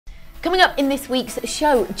Coming up in this week's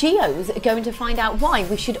show, Gio's going to find out why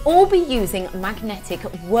we should all be using magnetic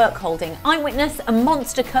work holding. Eyewitness, a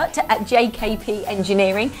monster cut at JKP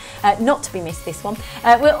Engineering, not to be missed this one.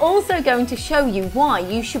 We're also going to show you why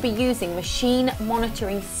you should be using machine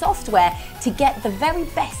monitoring software to get the very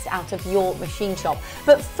best out of your machine shop.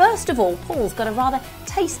 But first of all, Paul's got a rather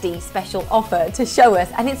tasty special offer to show us,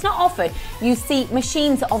 and it's not offered. You see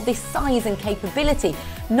machines of this size and capability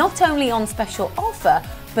not only on special offer,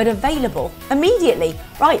 but available immediately.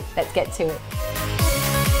 Right, let's get to it.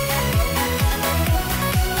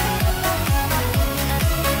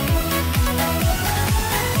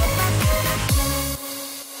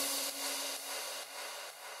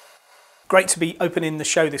 Great to be opening the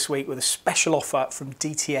show this week with a special offer from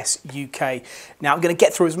DTS UK. Now, I'm going to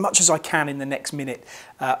get through as much as I can in the next minute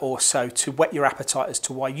or so to whet your appetite as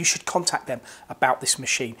to why you should contact them about this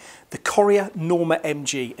machine. The Courier Norma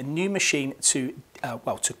MG, a new machine to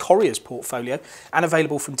Courier's portfolio and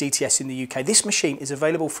available from DTS in the UK. This machine is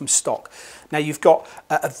available from stock. Now, you've got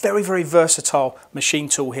a very, very versatile machine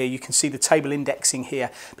tool here. You can see the table indexing here,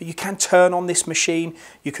 but you can turn on this machine.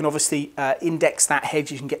 You can obviously index that head.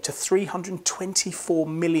 You can get to 324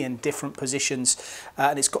 million different positions,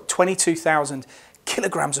 and it's got 22,000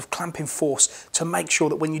 kilograms of clamping force to make sure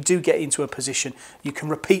that when you do get into a position, you can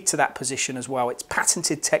repeat to that position as well. It's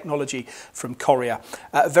patented technology from Courier.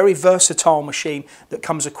 A very versatile machine that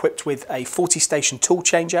comes equipped with a 40-station tool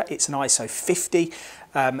changer. It's an ISO 50.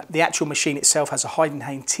 The actual machine itself has a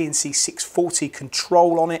Heidenhain TNC 640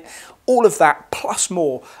 control on it. All of that plus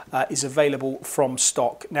more is available from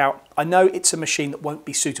stock. Now, I know it's a machine that won't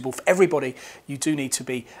be suitable for everybody. You do need to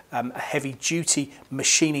be a heavy-duty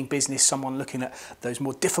machining business, someone looking at those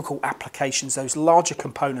more difficult applications, those larger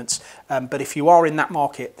components. But if you are in that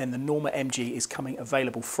market, then the Norma MG is coming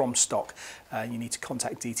available from stock. You need to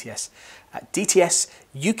contact DTS at dtsuk.co.uk.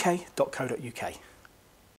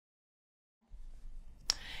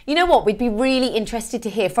 You know what, we'd be really interested to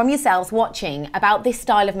hear from yourselves watching about this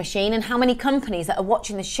style of machine and how many companies that are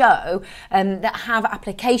watching the show that have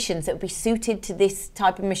applications that would be suited to this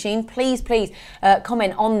type of machine. Please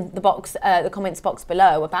comment on the comments box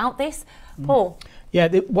below about this. Paul? Yeah,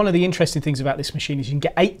 one of the interesting things about this machine is you can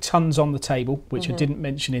get 8 tons on the table, which I didn't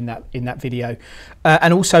mention in that video,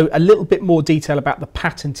 and also a little bit more detail about the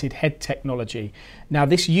patented head technology. Now,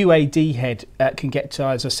 this UAD head can get to,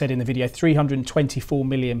 as I said in the video, 324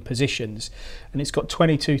 million positions, and it's got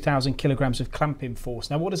 22,000 kilograms of clamping force.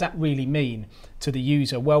 Now, what does that really mean to the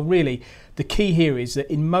user? Well, really, the key here is that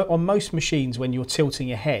on most machines, when you're tilting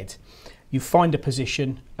your head, you find a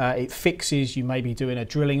position, it fixes, you may be doing a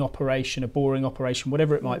drilling operation, a boring operation,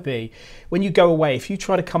 whatever it might be. When you go away, if you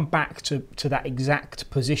try to come back to that exact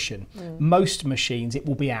position, most machines, it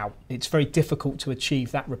will be out. It's very difficult to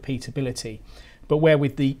achieve that repeatability. But where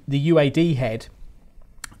with the UAD head,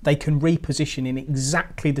 they can reposition in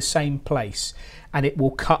exactly the same place, and it will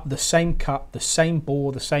cut, the same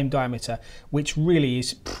bore, the same diameter, which really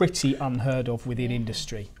is pretty unheard of within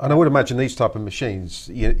industry. And I would imagine these type of machines,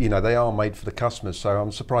 you know, they are made for the customers, so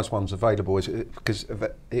I'm surprised one's available, because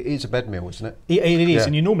it is a bed mill, isn't it? It is,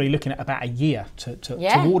 and you're normally looking at about a year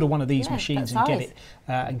to order one of these machines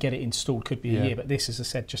and get it installed. Could be a year, but this, as I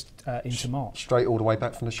said, just into March. Straight all the way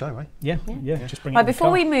back from the show, eh? Yeah. Just bring it. Right, before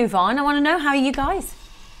we move on, I want to know, how are you guys?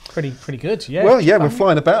 Pretty good, yeah. Well, yeah, we're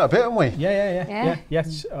flying about a bit, haven't we? Yeah.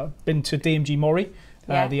 Yes, been to DMG Mori,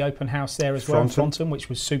 the open house there as well, Fronton, which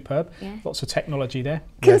was superb. Yeah. Lots of technology there.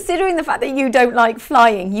 Considering the fact that you don't like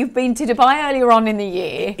flying, you've been to Dubai earlier on in the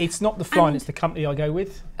year. It's not the flying, it's the company I go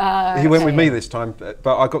with. He went with me this time,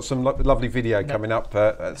 but I got some lovely video coming up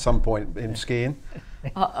at some point, him skiing.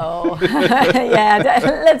 Let's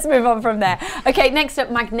move on from there. Okay, next up,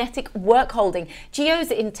 magnetic work holding. Gio's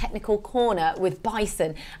in technical corner with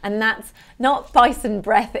Bison, and that's not Bison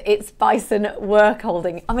breath, it's Bison work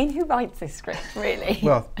holding. I mean, who writes this script, really?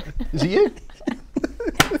 Well, is it you?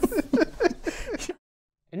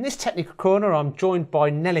 In this technical corner, I'm joined by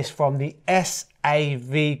Nellis from the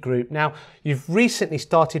SAV group. Now, you've recently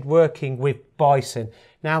started working with Bison.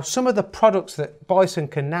 Now, some of the products that Bison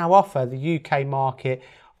can now offer the UK market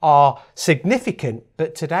are significant,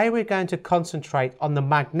 but today we're going to concentrate on the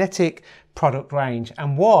magnetic product range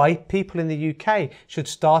and why people in the UK should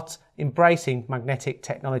start embracing magnetic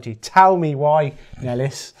technology. Tell me why,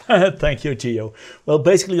 Nellis. Thank you, Gio. Well,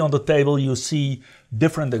 basically on the table you see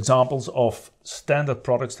different examples of standard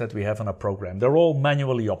products that we have in our program. They're all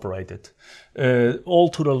manually operated. All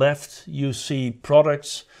to the left you see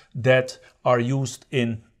products that are used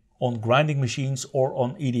on grinding machines or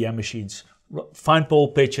on EDM machines. Fine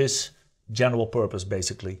pole pitches, general purpose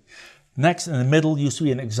basically. Next in the middle you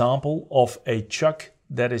see an example of a chuck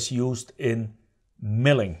that is used in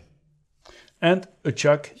milling, and a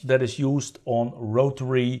chuck that is used on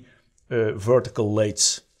rotary vertical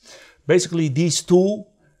lathes. Basically, these two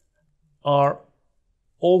are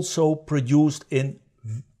also produced in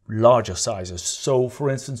larger sizes. So for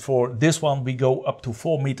instance, for this one we go up to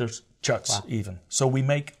 4 meters chucks. Wow. Even. So we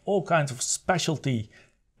make all kinds of specialty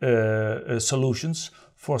solutions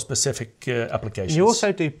for specific applications. You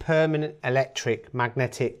also do permanent electric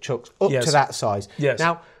magnetic chucks up yes. to that size. Yes.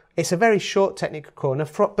 Now, it's a very short technical corner,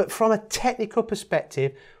 but from a technical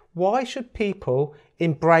perspective, why should people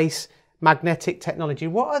embrace magnetic technology?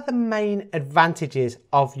 What are the main advantages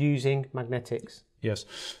of using magnetics? Yes.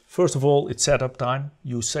 First of all, it's setup time.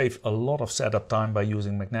 You save a lot of setup time by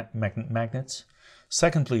using magnets.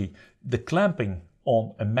 Secondly, the clamping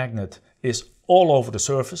on a magnet is all over the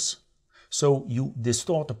surface. So you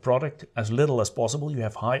distort the product as little as possible. You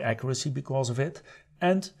have high accuracy because of it.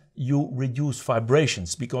 And you reduce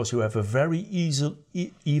vibrations because you have a very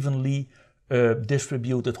evenly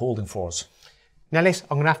distributed holding force. Nellis,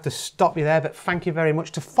 I'm going to have to stop you there, but thank you very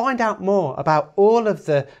much. To find out more about all of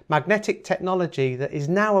the magnetic technology that is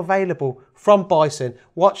now available from Bison,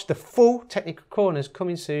 watch the full Technical Corners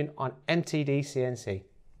coming soon on MTD CNC.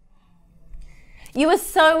 You are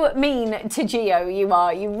so mean to Gio, you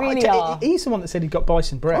are. You really are. He's the one that said he got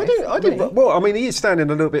Bison breath. I do. Really? Well, I mean, he is standing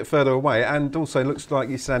a little bit further away and also looks like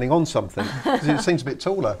he's standing on something because it seems a bit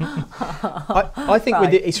taller. I think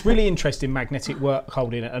right. It's really interesting, magnetic work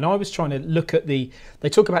holding it. And I was trying to look at they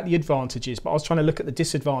talk about the advantages, but I was trying to look at the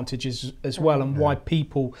disadvantages as well and why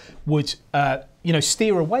people would,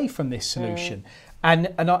 steer away from this solution.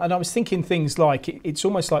 And I was thinking things like, it's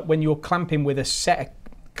almost like when you're clamping with a set of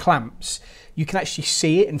clamps, you can actually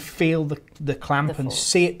see it and feel the clamp and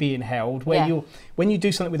see it being held. Where when you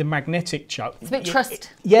do something with a magnetic chuck, it's a bit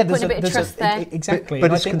trust. There's a bit of trust there. Exactly.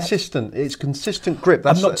 But it's consistent. It's consistent grip.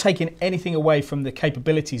 I'm not taking anything away from the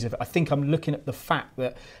capabilities of it. I think I'm looking at the fact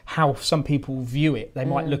that how some people view it. They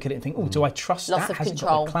might look at it and think, "Oh, do I trust Lots that? of Hasn't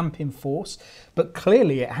control. got a clamping force?" But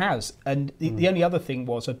clearly it has. And the only other thing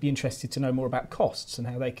was I'd be interested to know more about costs and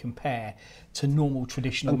how they compare to normal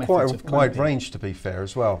traditional methods of clamping. Quite a wide range, to be fair,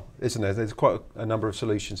 as well, isn't there? There's quite a number of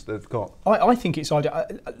solutions they've got. I think it's ideal.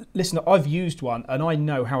 Listen, I've used one and I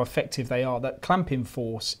know how effective they are. That clamping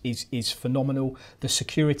force is phenomenal. The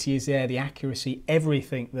security is there, the accuracy,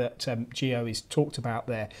 everything that Gio is talked about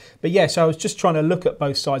there. But yeah, so I was just trying to look at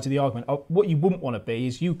both sides of the argument. What you wouldn't want to be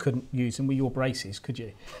is you couldn't use them with your braces, could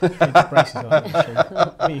you? Braces,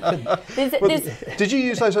 you couldn't. Did you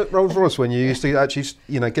use those at Rolls-Royce when you used to actually,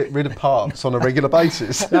 get rid of parts on a regular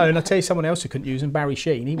basis? No, and I'll tell you someone else who couldn't use them, Barry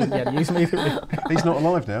Sheen. He wouldn't be able to use them either. He's not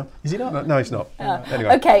alive now. Is he not? No, he's not.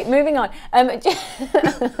 Anyway. Okay, moving on.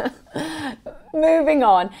 Moving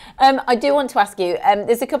on. I do want to ask you,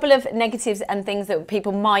 there's a couple of negatives and things that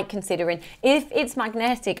people might consider in. If it's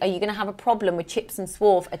magnetic, are you going to have a problem with chips and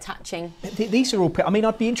swarf attaching? These are all,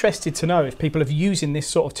 I'd be interested to know if people are using this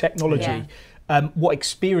sort of technology, what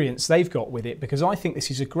experience they've got with it, because I think this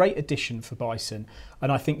is a great addition for Bison,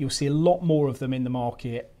 and I think you'll see a lot more of them in the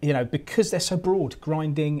market, because they're so broad,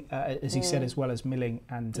 grinding, as he said, as well as milling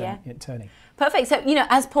and turning. Perfect. So,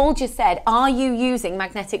 as Paul just said, are you using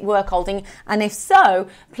magnetic work holding? And if so,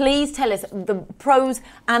 please tell us the pros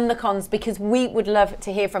and the cons, because we would love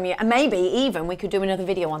to hear from you. And maybe even we could do another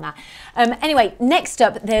video on that. Anyway, next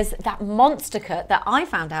up, there's that monster cut that I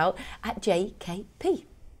found out at JKP.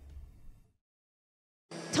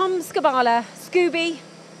 Tom Scabala, Scooby,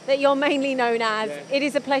 that you're mainly known as. Yeah. It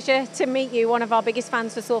is a pleasure to meet you, one of our biggest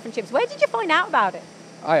fans for Surf and Chips. Where did you find out about it?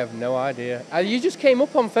 I have no idea. You just came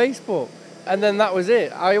up on Facebook, and then that was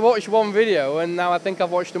it. I watched one video, and now I think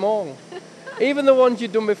I've watched them all. Even the ones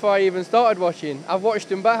you'd done before I even started watching, I've watched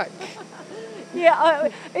them back. Yeah,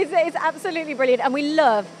 it's absolutely brilliant, and we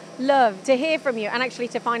love to hear from you and actually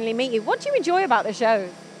to finally meet you. What do you enjoy about the show?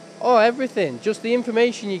 Oh, everything. Just the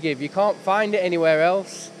information you give. You can't find it anywhere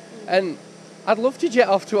else. And I'd love to jet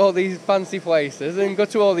off to all these fancy places and go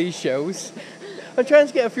to all these shows. I'm trying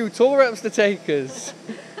to get a few tour reps to take us.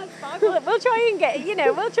 That's fine. We'll try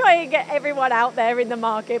and get everyone out there in the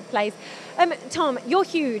marketplace. Tom, you're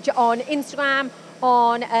huge on Instagram,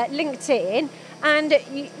 on LinkedIn, and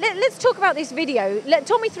let's talk about this video.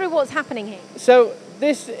 Talk me through what's happening here. So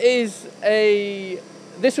this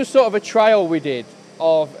was sort of a trial we did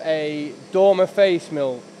of a dormer face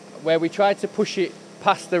mill where we tried to push it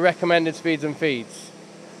past the recommended speeds and feeds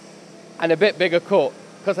and a bit bigger cut,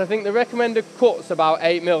 because I think the recommended cut's about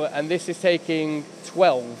 8 mil and this is taking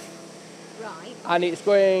 12. Right. And it's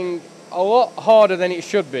going a lot harder than it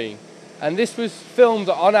should be. And this was filmed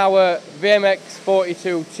on our VMX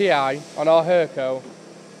 42 Ti on our Hurco,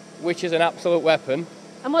 which is an absolute weapon.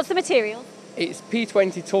 And what's the material? It's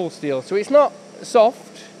P20 tool steel, so it's not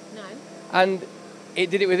soft. No. And it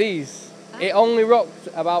did it with ease. It only rocked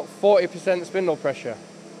about 40% spindle pressure.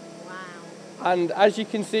 Wow. And as you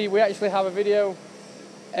can see, we actually have a video.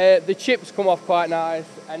 The chips come off quite nice,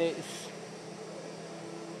 and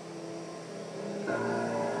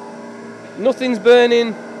nothing's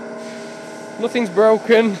burning, nothing's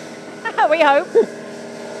broken. We hope.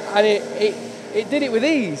 And it did it with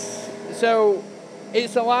ease. So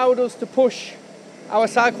it's allowed us to push our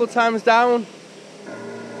cycle times down,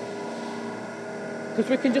 because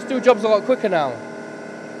we can just do jobs a lot quicker now.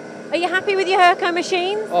 Are you happy with your Hurco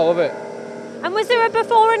machines? I love it. And was there a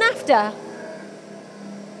before and after?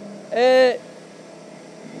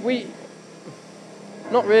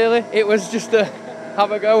 Not really. It was just a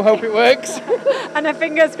have a go, hope it works. And a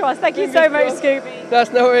fingers crossed. Thank you so much, Scooby.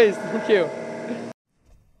 That's no worries. Thank you.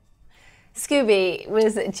 Scooby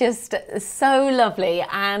was just so lovely,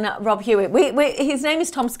 and Rob Hewitt. His name is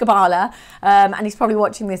Tom Scabala, and he's probably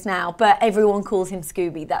watching this now, but everyone calls him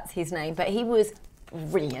Scooby. That's his name. But he was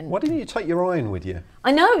brilliant. Why didn't you take your iron with you?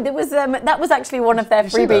 I know, there was that was actually one of their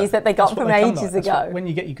freebies that they got from ages ago. When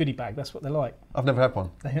you get your goodie bag, that's what they're like. I've never had one.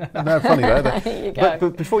 No, funny though. There you go.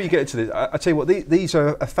 But before you get into this, I tell you what, these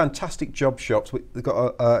are a fantastic job shops. They've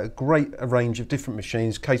got a great range of different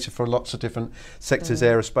machines, cater for lots of different sectors,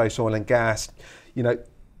 aerospace, oil and gas. You know,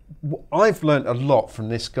 I've learnt a lot from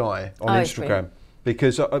this guy on Instagram.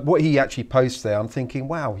 Because what he actually posts there, I'm thinking,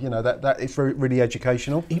 wow, you know, that is really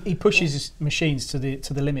educational. He pushes his machines to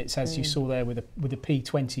the limits, as you saw there with a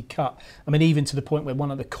P20 cut. I mean, even to the point where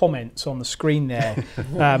one of the comments on the screen there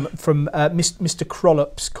from Mr.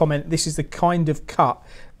 Crollop's comment, this is the kind of cut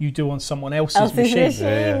you do on someone else's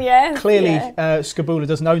machine. Yeah. Clearly, Scabula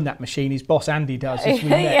doesn't own that machine. His boss Andy does, as we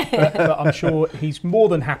met. But I'm sure he's more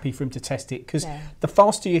than happy for him to test it, because the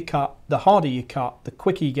faster you cut, the harder you cut, the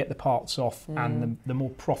quicker you get the parts off, and the more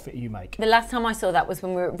profit you make. The last time I saw that was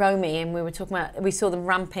when we were at Romy, and we were talking about, we saw them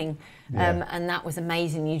ramping, and that was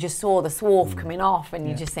amazing. You just saw the swarf coming off, and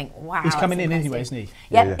you just think, wow. He's coming in anyway, isn't he?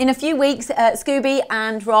 Yeah. In a few weeks, Scooby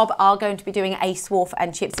and Rob are going to be doing a swarf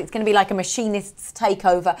and chips. It's going to be like a machinist's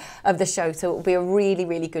takeover of the show, so it will be a really,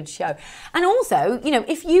 really good show. And also, you know,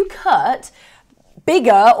 if you cut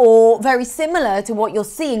bigger or very similar to what you're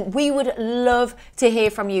seeing, we would love to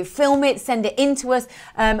hear from you. Film it, send it in to us,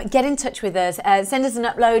 get in touch with us, send us an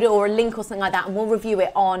upload or a link or something like that, and we'll review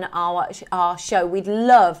it on our show. We'd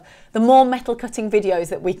love the more metal cutting videos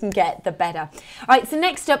that we can get, the better. All right, so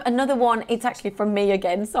next up, another one. It's actually from me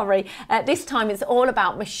again, sorry. This time it's all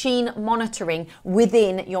about machine monitoring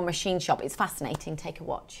within your machine shop. It's fascinating. Take a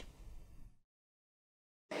watch.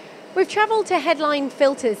 We've travelled to Headline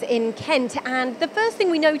Filters in Kent, and the first thing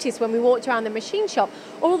we noticed when we walked around the machine shop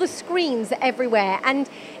are all the screens everywhere, and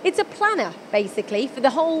it's a planner basically for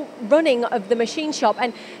the whole running of the machine shop.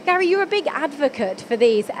 And Gary, you're a big advocate for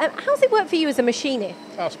these. How's it work for you as a machinist?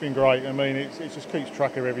 That's been great. I mean, it just keeps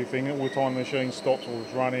track of everything. All the time the machine stops or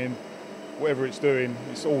it's running, whatever it's doing,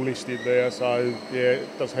 it's all listed there. So yeah,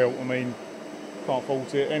 it does help. I mean, can't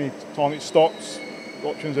fault it. Any time it stops, the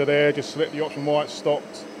options are there. Just select the option why it's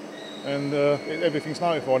stopped, and everything's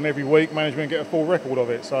notified, and every week management get a full record of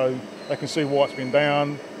it, so they can see why it's been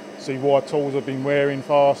down, see why tools have been wearing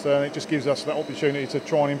faster, and it just gives us that opportunity to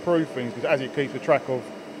try and improve things, because as it keeps a track of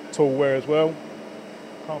tool wear as well,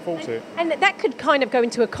 can't fault it. And that could kind of go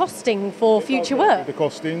into a costing for future work. The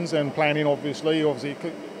costings and planning, obviously,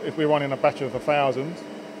 if we're running a batch of 1,000,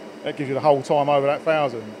 that gives you the whole time over that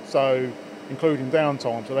 1,000, so including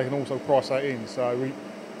downtime, so they can also price that in. So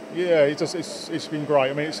yeah, it's been great.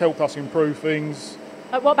 I mean, it's helped us improve things.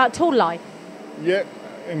 What about tool life? Yeah,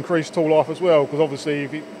 increased tool life as well, because obviously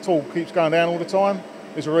if the tool keeps going down all the time,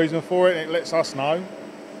 there's a reason for it, and it lets us know,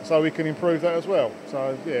 so we can improve that as well.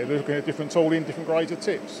 So yeah, looking at different tooling, different grades of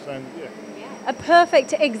tips, and yeah. A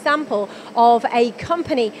perfect example of a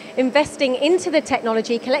company investing into the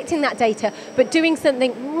technology, collecting that data, but doing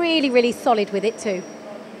something really, really solid with it too.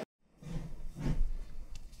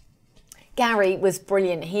 Gary was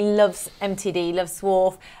brilliant. He loves MTD, loves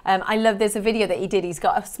Swarf. I love, there's a video that he did. He's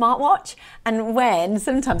got a smartwatch, and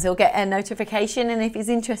sometimes he'll get a notification, and if he's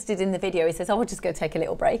interested in the video, he says, oh, we'll just go take a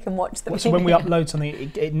little break and watch the video. So when we upload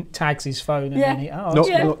something, it tags his phone, and then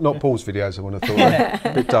not Paul's videos, I would have thought.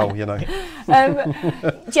 A bit dull, you know.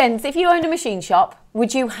 Gents, if you owned a machine shop,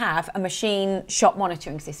 would you have a machine shop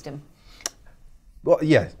monitoring system? Well,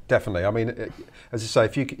 yeah, definitely. I mean, as I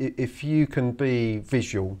say, if you can be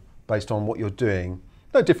visual based on what you're doing,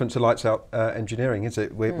 No different to lights out engineering, is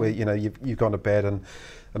it? Where you know you've gone to bed and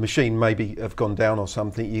a machine maybe have gone down or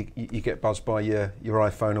something. You get buzzed by your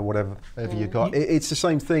iPhone or whatever you got. It's the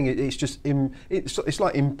same thing. It's just it's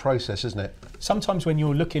like in process, isn't it? Sometimes when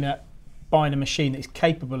you're looking at buying a machine that's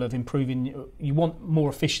capable of improving, you want more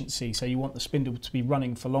efficiency, so you want the spindle to be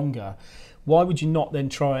running for longer. Why would you not then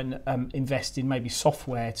try and invest in maybe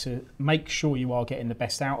software to make sure you are getting the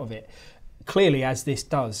best out of it? Clearly, as this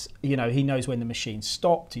does, you know, he knows when the machine's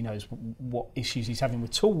stopped, he knows what issues he's having with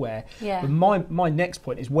toolware. Yeah. But my next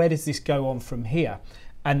point is, where does this go on from here?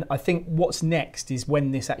 And I think what's next is when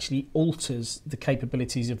this actually alters the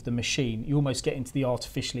capabilities of the machine, you almost get into the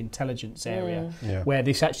artificial intelligence area, where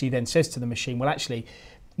this actually then says to the machine, well, actually,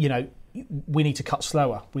 you know, we need to cut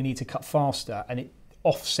slower, we need to cut faster, and it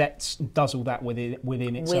offsets and does all that within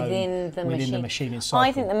the machine inside.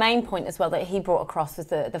 I think the main point as well that he brought across was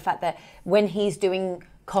the fact that when he's doing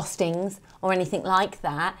costings or anything like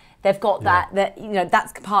that, they've got that you know,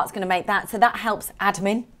 that's part's going to make that, so that helps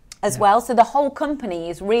admin as well. So the whole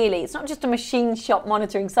company is really, it's not just a machine shop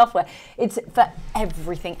monitoring software, it's for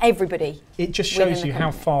everything, everybody. It just shows you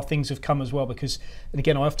how far things have come as well, because, and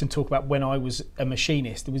again, I often talk about when I was a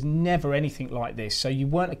machinist, there was never anything like this, so you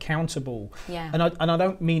weren't accountable. And I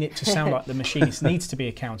don't mean it to sound like the machinist needs to be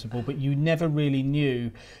accountable, but you never really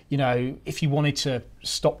knew, you know, if you wanted to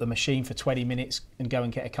stop the machine for 20 minutes and go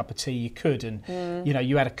and get a cup of tea, you could, and you know,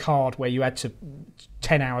 you had a card where you had to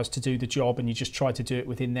 10 hours to do the job, and you just tried to do it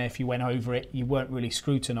within there. If you went over it, you weren't really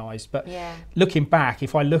scrutinised. But looking back,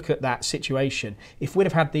 if I look at that situation, if we'd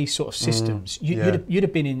have had these sort of systems, you'd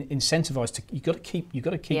have been incentivised to, you've got to keep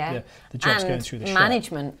the jobs going through the shop.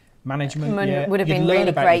 Management would have been learn really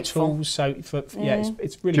about grateful. Your tools, so it's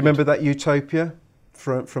really. Do you remember that utopia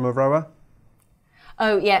from a rower?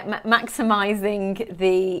 Oh yeah, maximising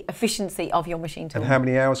the efficiency of your machine tool. And how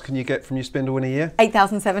many hours can you get from your spindle in a year?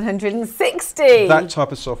 8,760. That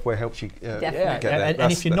type of software helps you get there.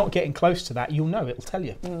 And if you're not getting close to that, you'll know, it'll tell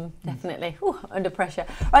you. Definitely. Ooh, under pressure.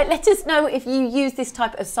 Right, let us know if you use this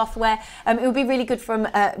type of software. It would be really good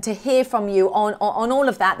to hear from you on all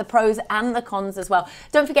of that, the pros and the cons as well.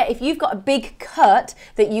 Don't forget, if you've got a big cut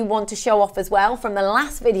that you want to show off as well from the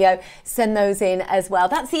last video, send those in as well.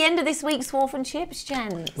 That's the end of this week's Wharf and Chips,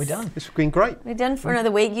 gents. We're done. It's been great. We're done for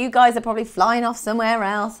another week. You guys are probably flying off somewhere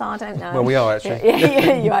else. I don't know. Well, we are actually.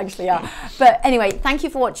 Yeah, you actually are. But anyway, thank you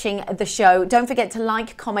for watching the show. Don't forget to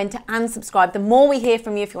like, comment and subscribe. The more we hear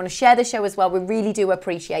from you, if you want to share the show as well, we really do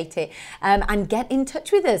appreciate it. And get in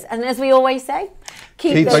touch with us. And as we always say,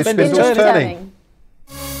 keep those spindles turning.